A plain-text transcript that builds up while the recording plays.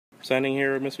Standing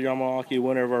here with Mr. Yamawaki,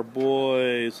 winner of our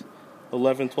boys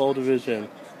 11-12 division.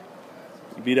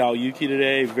 You beat out Yuki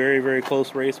today. Very, very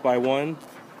close race by one.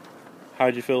 How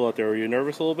did you feel out there? Were you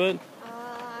nervous a little bit?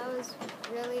 I was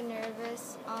really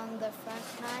nervous on the front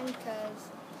nine because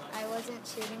I wasn't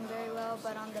shooting very well,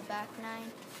 but on the back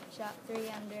nine, shot 3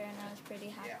 under, and I was pretty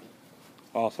happy.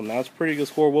 Awesome. That's a pretty good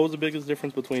score. What was the biggest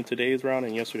difference between today's round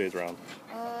and yesterday's round?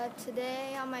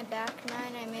 Today on my back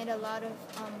nine, I made a lot of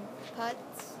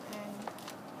putts, and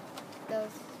those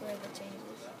were the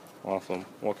changes. Awesome.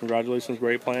 Well, congratulations.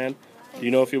 Great plan. Do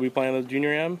you know if you'll be playing the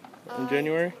Junior Am in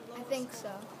January? I think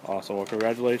so. Awesome. Well,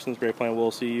 congratulations. Great plan.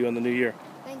 We'll see you in the new year.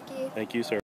 Thank you. Thank you, sir.